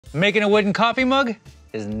Making a wooden coffee mug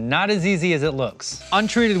is not as easy as it looks.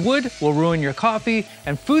 Untreated wood will ruin your coffee,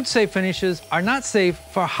 and food-safe finishes are not safe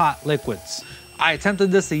for hot liquids. I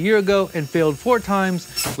attempted this a year ago and failed 4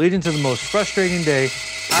 times, leading to the most frustrating day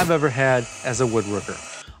I've ever had as a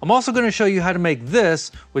woodworker. I'm also going to show you how to make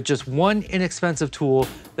this with just one inexpensive tool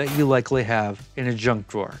that you likely have in a junk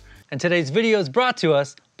drawer. And today's video is brought to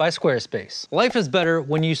us by Squarespace. Life is better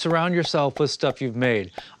when you surround yourself with stuff you've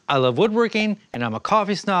made. I love woodworking and I'm a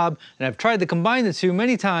coffee snob, and I've tried to combine the two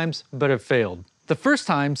many times, but have failed. The first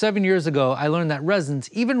time, 7 years ago, I learned that resins,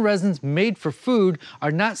 even resins made for food,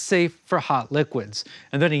 are not safe for hot liquids.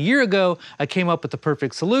 And then a year ago, I came up with the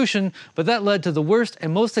perfect solution, but that led to the worst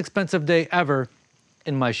and most expensive day ever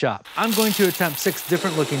in my shop. I'm going to attempt 6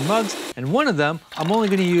 different looking mugs, and one of them, I'm only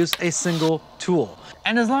gonna use a single tool.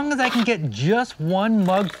 And as long as I can get just one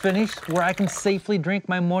mug finished where I can safely drink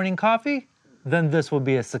my morning coffee, then this will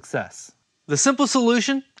be a success. The simple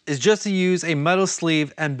solution is just to use a metal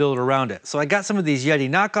sleeve and build around it. So I got some of these Yeti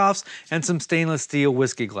knockoffs and some stainless steel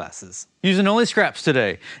whiskey glasses. Using only scraps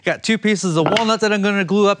today. Got 2 pieces of walnut that I'm gonna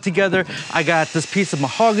glue up together. I got this piece of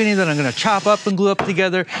mahogany that I'm gonna chop up and glue up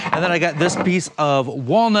together. And then I got this piece of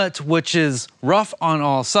walnut, which is rough on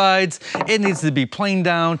all sides. It needs to be planed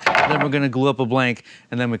down. And then we're gonna glue up a blank,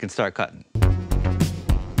 and then we can start cutting.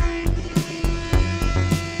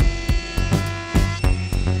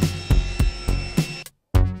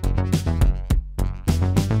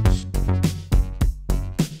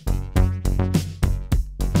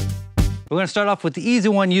 We're gonna start off with the easy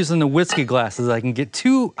one using the whiskey glasses. I can get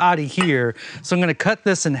 2 out of here. So I'm gonna cut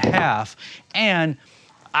this in half. And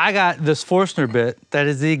I got this Forstner bit that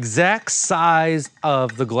is the exact size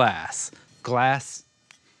of the glass. Glass?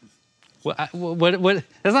 What,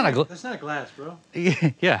 that's not a glass. That's not a glass, bro.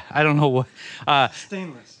 Yeah, I don't know what.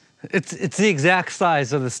 Stainless. It's the exact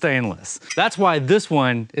size of the stainless. That's why this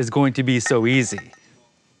one is going to be so easy.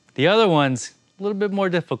 The other one's a little bit more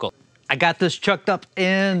difficult. I got this chucked up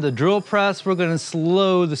in the drill press. We're gonna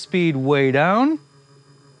slow the speed way down.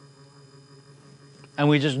 And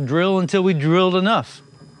we just drill until we drilled enough.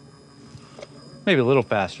 Maybe a little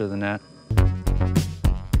faster than that.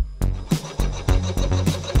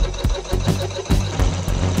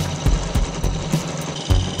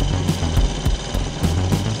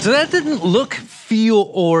 So that didn't look, feel,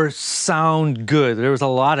 or sound good. There was a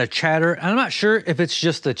lot of chatter. I'm not sure if it's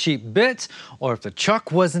just a cheap bit, or if the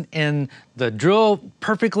chuck wasn't in the drill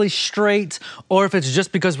perfectly straight, or if it's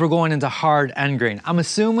just because we're going into hard end grain. I'm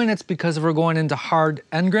assuming it's because we're going into hard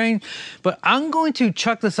end grain, but I'm going to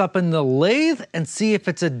chuck this up in the lathe and see if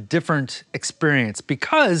it's a different experience,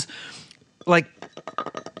 because like,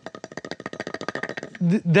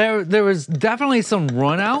 there was definitely some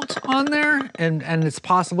run out on there, and it's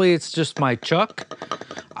possibly it's just my chuck.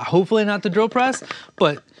 Hopefully not the drill press,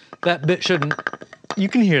 but that bit shouldn't, you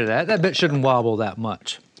can hear that bit shouldn't wobble that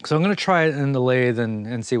much. So I'm gonna try it in the lathe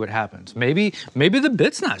and see what happens. Maybe the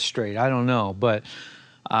bit's not straight, I don't know, but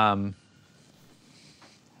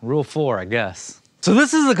rule 4, I guess. So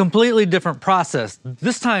this is a completely different process.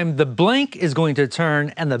 This time the blank is going to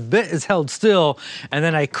turn and the bit is held still, and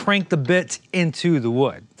then I crank the bit into the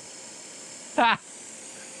wood. Ah.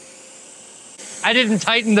 I didn't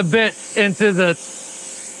tighten the bit into the,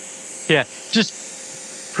 yeah,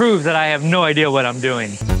 just proves that I have no idea what I'm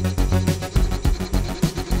doing.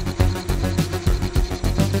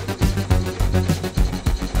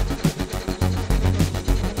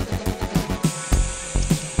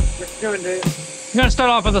 What you doing, Dave? I'm gonna start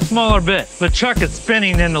off with a smaller bit. The chuck is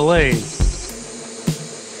spinning in the lathe.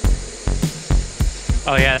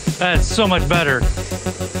 Oh yeah, that's so much better.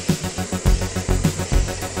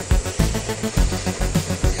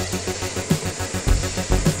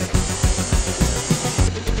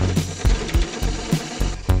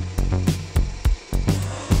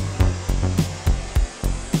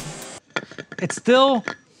 It's still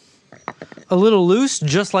a little loose,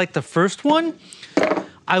 just like the first one.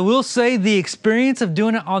 I will say the experience of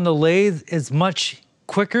doing it on the lathe is much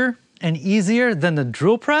quicker and easier than the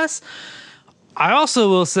drill press. I also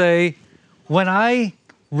will say, when I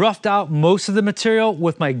roughed out most of the material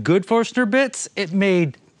with my good Forstner bits, it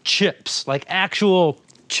made chips, like actual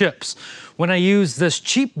chips. When I use this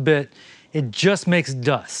cheap bit, it just makes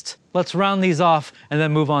dust. Let's round these off and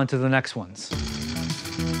then move on to the next ones.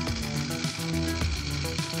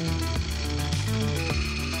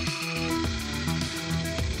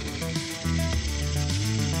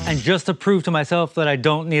 And just to prove to myself that I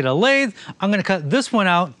don't need a lathe, I'm gonna cut this one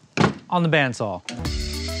out on the bandsaw.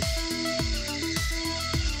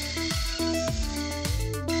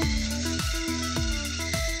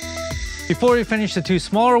 Before we finish the two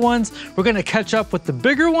smaller ones, we're gonna catch up with the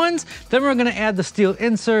bigger ones. Then we're gonna add the steel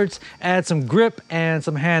inserts, add some grip and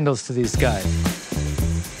some handles to these guys.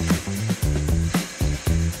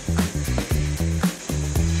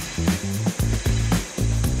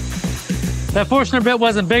 That Forstner bit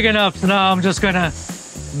wasn't big enough, so now I'm just gonna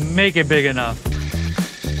make it big enough.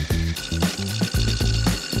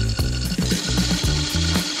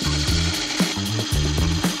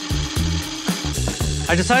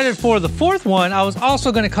 I decided for the fourth one, I was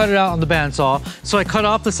also gonna cut it out on the bandsaw. So I cut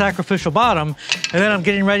off the sacrificial bottom, and then I'm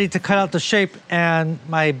getting ready to cut out the shape, and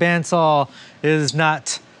my bandsaw is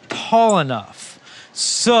not tall enough.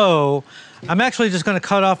 So I'm actually just gonna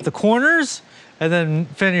cut off the corners and then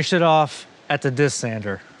finish it off at the disc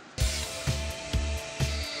sander.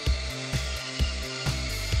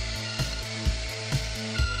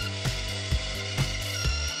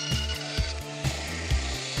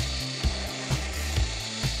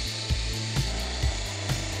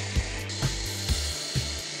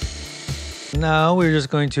 Now we're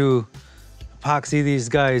just going to epoxy these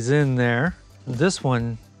guys in there. This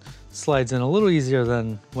one slides in a little easier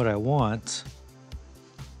than what I want.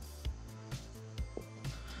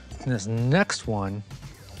 And this next one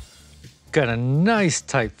got a nice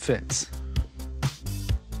tight fit.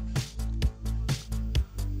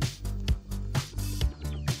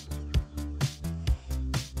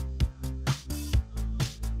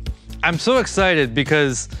 I'm so excited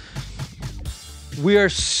because we are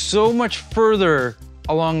so much further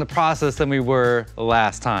along the process than we were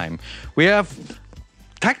last time.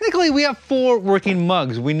 Technically we have 4 working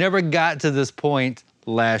mugs. We never got to this point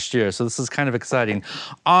last year, so this is kind of exciting.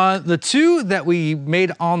 The 2 that we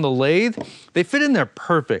made on the lathe, they fit in there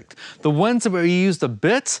perfect. The ones that we used a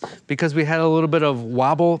bit, because we had a little bit of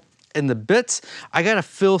wobble in the bits, I gotta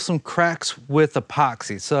fill some cracks with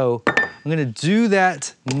epoxy. So I'm gonna do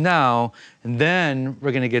that now, and then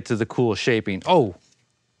we're gonna get to the cool shaping. Oh,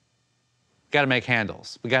 gotta make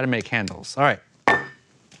handles. We gotta make handles. All right,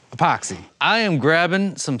 epoxy. I am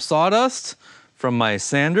grabbing some sawdust from my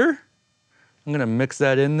sander. I'm gonna mix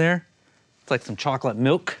that in there. It's like some chocolate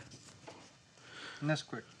milk.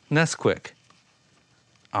 Nesquik. Nesquik.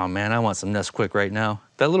 Oh man, I want some Nesquik right now.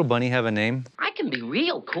 That little bunny have a name? I can be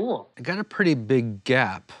real cool. I got a pretty big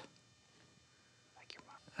gap.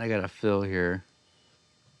 I gotta fill here.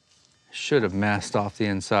 Should have masked off the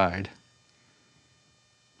inside.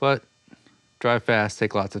 But drive fast,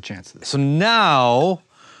 take lots of chances. So now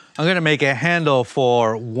I'm gonna make a handle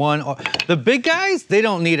for one. The big guys, they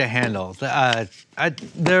don't need a handle.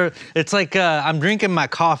 It's like I'm drinking my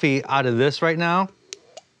coffee out of this right now.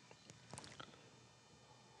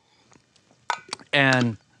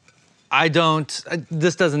 And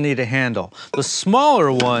this doesn't need a handle. The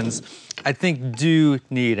smaller ones, I think do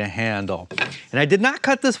need a handle. And I did not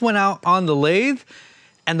cut this one out on the lathe,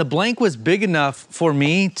 and the blank was big enough for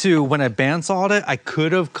me to, when I bandsawed it, I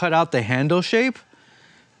could have cut out the handle shape,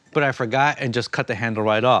 but I forgot and just cut the handle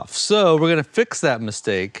right off. So we're gonna fix that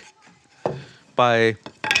mistake by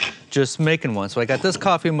just making one. So I got this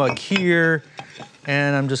coffee mug here,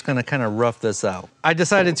 and I'm just gonna kind of rough this out. I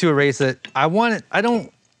decided to erase it. I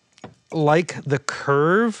don't like the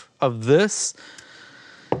curve of this,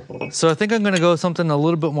 so I think I'm gonna go with something a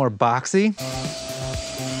little bit more boxy.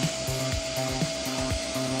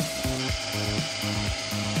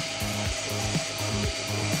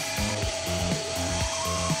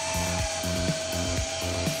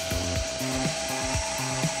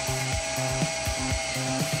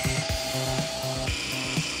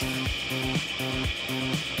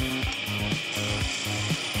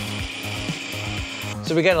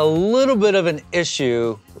 So we got a little bit of an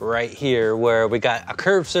issue right here where we got a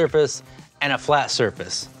curved surface and a flat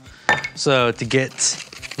surface. So to get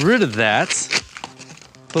rid of that,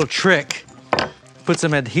 little trick, put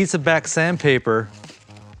some adhesive back sandpaper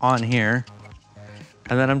on here,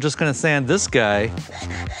 and then I'm just gonna sand this guy.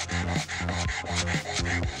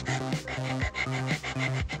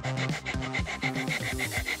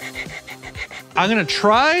 I'm gonna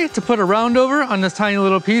try to put a round over on this tiny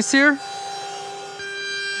little piece here.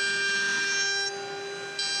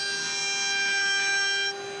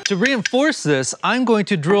 To reinforce this, I'm going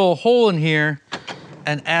to drill a hole in here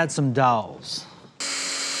and add some dowels.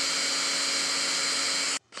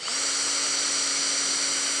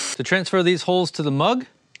 To transfer these holes to the mug,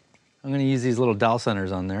 I'm gonna use these little dowel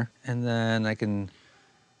centers on there, and then I can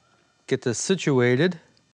get this situated.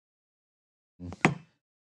 And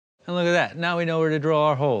look at that, now we know where to drill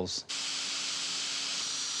our holes.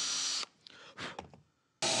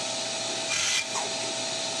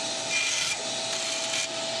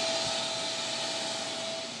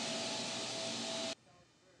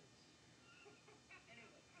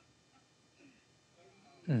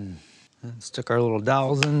 And stick our little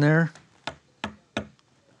dowels in there.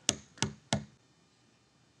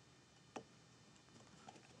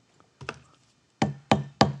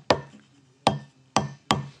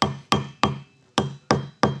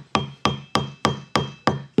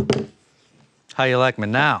 How you like me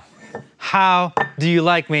now? How do you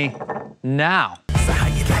like me now?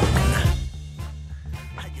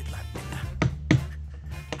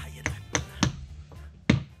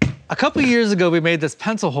 A couple years ago, we made this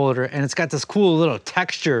pencil holder and it's got this cool little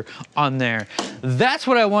texture on there. That's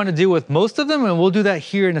what I want to do with most of them, and we'll do that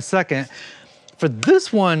here in a second. For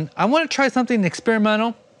this one, I want to try something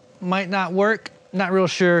experimental. Might not work, not real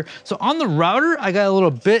sure. So on the router, I got a little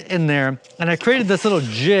bit in there and I created this little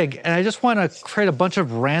jig, and I just want to create a bunch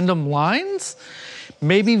of random lines,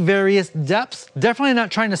 maybe various depths. Definitely not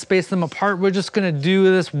trying to space them apart. We're just gonna do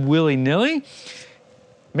this willy-nilly.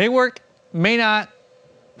 May work, may not.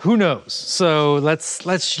 Who knows? So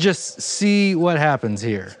let's just see what happens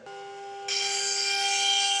here.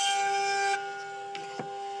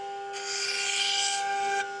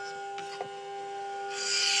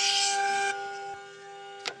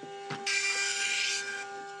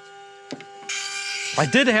 I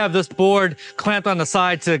did have this board clamped on the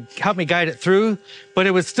side to help me guide it through, but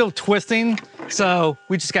it was still twisting. So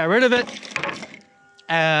we just got rid of it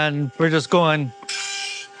and we're just going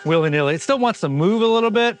willy-nilly. It still wants to move a little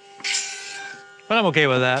bit, but I'm okay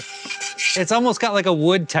with that. It's almost got like a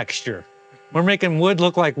wood texture. We're making wood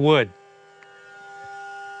look like wood.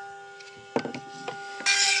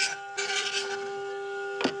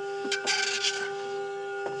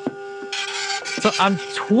 So I'm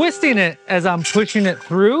twisting it as I'm pushing it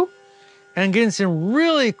through and getting some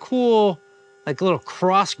really cool, like little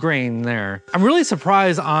cross grain there. I'm really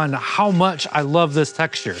surprised on how much I love this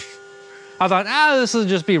texture. I thought, this will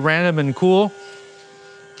just be random and cool.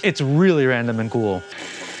 It's really random and cool.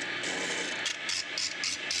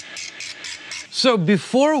 So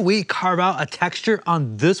before we carve out a texture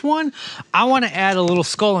on this one, I want to add a little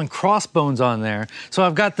skull and crossbones on there. So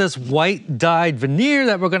I've got this white dyed veneer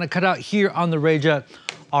that we're going to cut out here on the Rayjet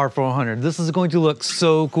R400. This is going to look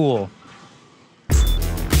so cool.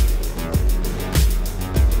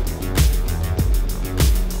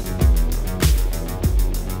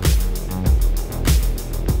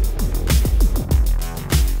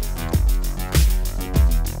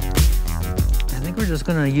 We're just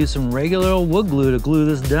gonna use some regular old wood glue to glue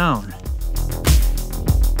this down.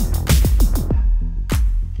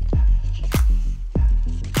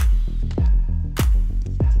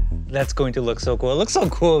 That's going to look so cool. It looks so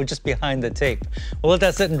cool just behind the tape. We'll let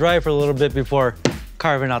that sit and dry for a little bit before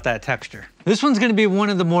carving out that texture. This one's gonna be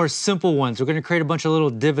one of the more simple ones. We're gonna create a bunch of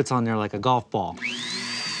little divots on there like a golf ball.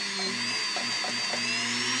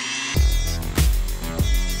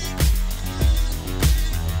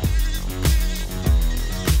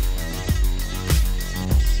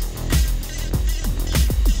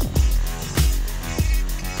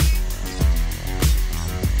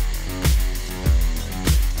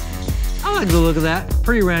 I like the look of that,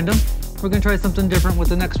 pretty random. We're gonna try something different with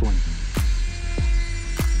the next one.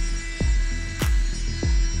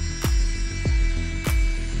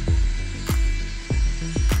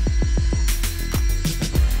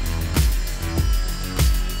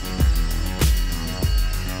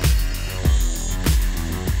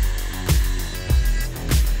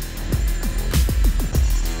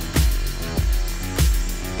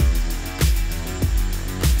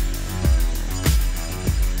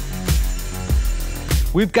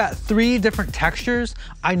 We've got 3 different textures.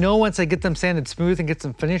 I know once I get them sanded smooth and get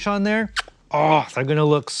some finish on there, they're gonna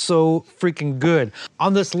look so freaking good.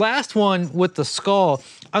 On this last one with the skull,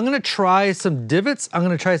 I'm gonna try some divots. I'm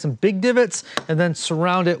gonna try some big divots and then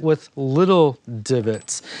surround it with little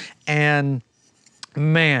divots. And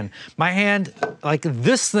man, my hand, like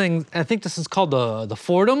this thing, I think this is called the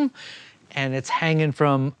Fordham, and it's hanging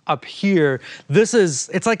from up here.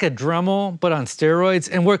 It's like a Dremel, but on steroids,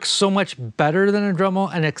 and works so much better than a Dremel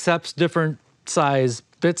and accepts different size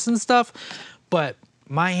bits and stuff. But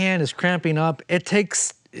my hand is cramping up.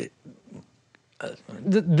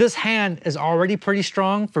 This hand is already pretty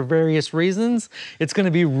strong for various reasons. It's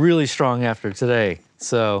gonna be really strong after today.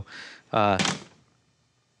 So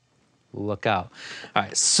look out. All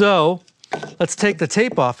right, so let's take the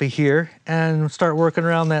tape off of here and start working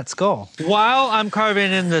around that skull. While I'm carving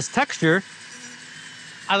in this texture,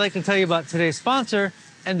 I'd like to tell you about today's sponsor,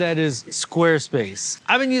 and that is Squarespace.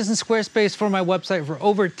 I've been using Squarespace for my website for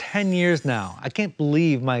over 10 years now. I can't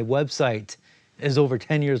believe my website is over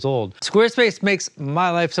 10 years old. Squarespace makes my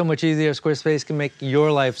life so much easier. Squarespace can make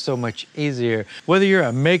your life so much easier. Whether you're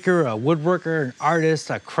a maker, a woodworker, an artist,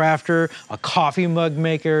 a crafter, a coffee mug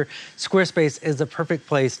maker, Squarespace is the perfect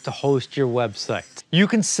place to host your website. You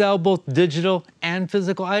can sell both digital and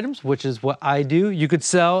physical items, which is what I do. You could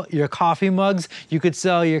sell your coffee mugs, you could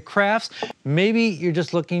sell your crafts. Maybe you're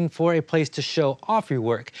just looking for a place to show off your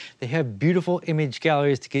work. They have beautiful image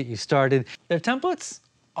galleries to get you started. Their templates,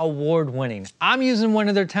 award-winning. I'm using one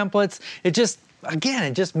of their templates. It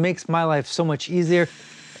just makes my life so much easier.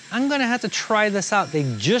 I'm gonna have to try this out. They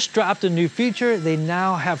just dropped a new feature. They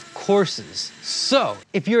now have courses. So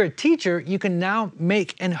if you're a teacher, you can now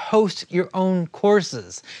make and host your own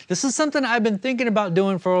courses. This is something I've been thinking about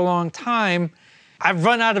doing for a long time. I've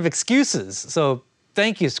run out of excuses. So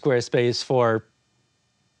thank you, Squarespace, for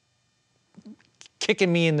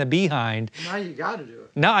kicking me in the behind. Now you gotta do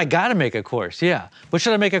it. Now I gotta make a course, yeah. What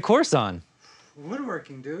should I make a course on?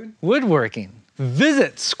 Woodworking, dude. Woodworking.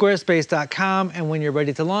 Visit squarespace.com, and when you're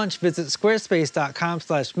ready to launch, visit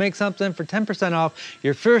squarespace.com/makesomething for 10% off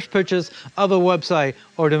your first purchase of a website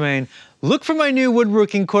or domain. Look for my new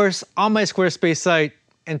woodworking course on my Squarespace site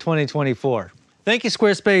in 2024. Thank you,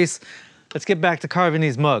 Squarespace. Let's get back to carving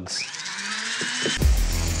these mugs.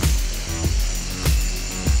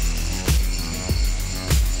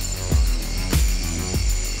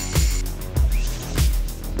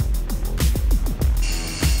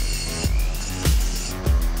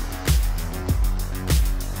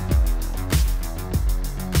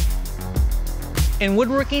 In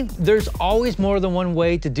woodworking, there's always more than one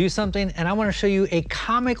way to do something, and I want to show you a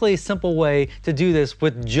comically simple way to do this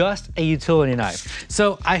with just a utility knife.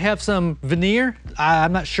 So I have some veneer.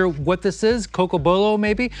 I'm not sure what this is, cocobolo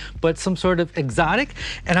maybe, but some sort of exotic,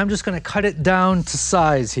 and I'm just going to cut it down to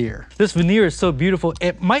size here. This veneer is so beautiful,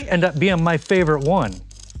 it might end up being my favorite one.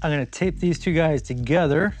 I'm going to tape these two guys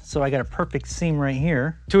together so I got a perfect seam right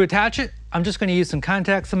here. To attach it, I'm just going to use some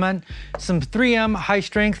contact cement. Some 3M high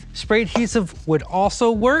strength spray adhesive would also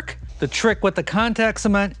work. The trick with the contact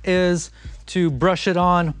cement is to brush it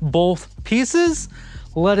on both pieces,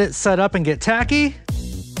 let it set up and get tacky.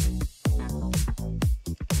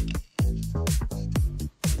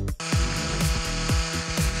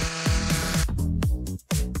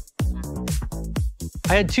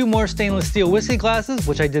 I had 2 more stainless steel whiskey glasses,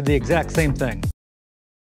 which I did the exact same thing.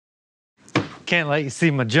 Can't let you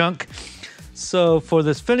see my junk. So for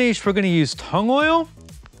this finish, we're gonna use tung oil,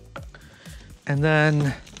 and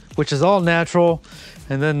then, which is all natural,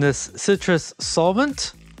 and then this citrus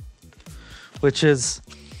solvent, which is,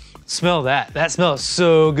 smell that. That smells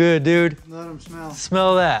so good, dude. Let them smell.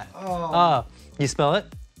 Smell that. Oh. You smell it?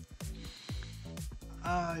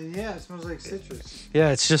 Yeah, it smells like citrus. Yeah,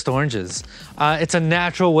 it's just oranges. It's a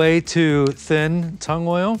natural way to thin tung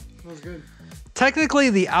oil. Smells good. Technically,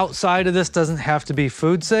 the outside of this doesn't have to be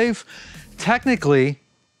food safe. Technically,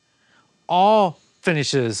 all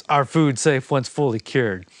finishes are food safe once fully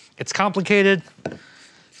cured. It's complicated.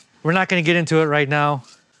 We're not gonna get into it right now.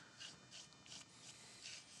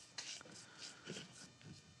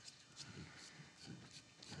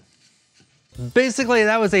 Basically,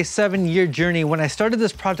 that was a 7-year journey. When I started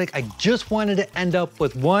this project, I just wanted to end up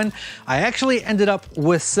with 1. I actually ended up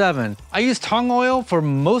with 7. I used tung oil for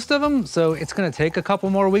most of them, so it's gonna take a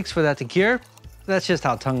couple more weeks for that to cure. That's just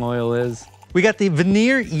how tung oil is. We got the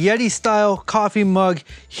veneer Yeti style coffee mug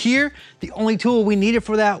here. The only tool we needed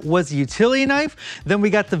for that was a utility knife. Then we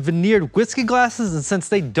got the veneered whiskey glasses, and since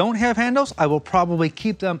they don't have handles, I will probably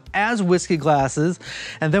keep them as whiskey glasses.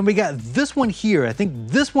 And then we got this one here. I think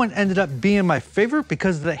this one ended up being my favorite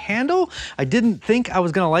because of the handle. I didn't think I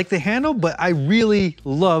was gonna like the handle, but I really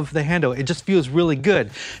love the handle. It just feels really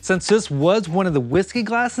good. Since this was one of the whiskey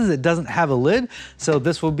glasses, it doesn't have a lid, so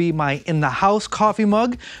this will be my in-the-house coffee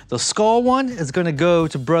mug. The skull one is gonna go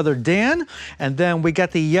to brother Dan, and then we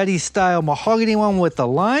got the Yeti style mahogany one with the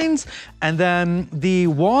lines, and then the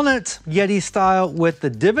walnut Yeti style with the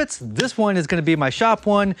divots. This one is gonna be my shop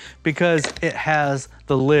one because it has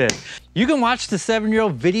the lid. You can watch the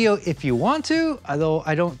 7-year-old video if you want to, although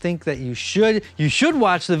I don't think that you should. You should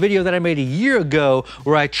watch the video that I made a year ago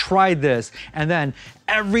where I tried this, and then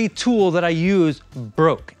every tool that I used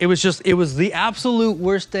broke. It was the absolute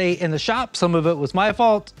worst day in the shop. Some of it was my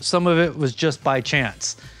fault, some of it was just by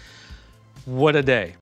chance. What a day.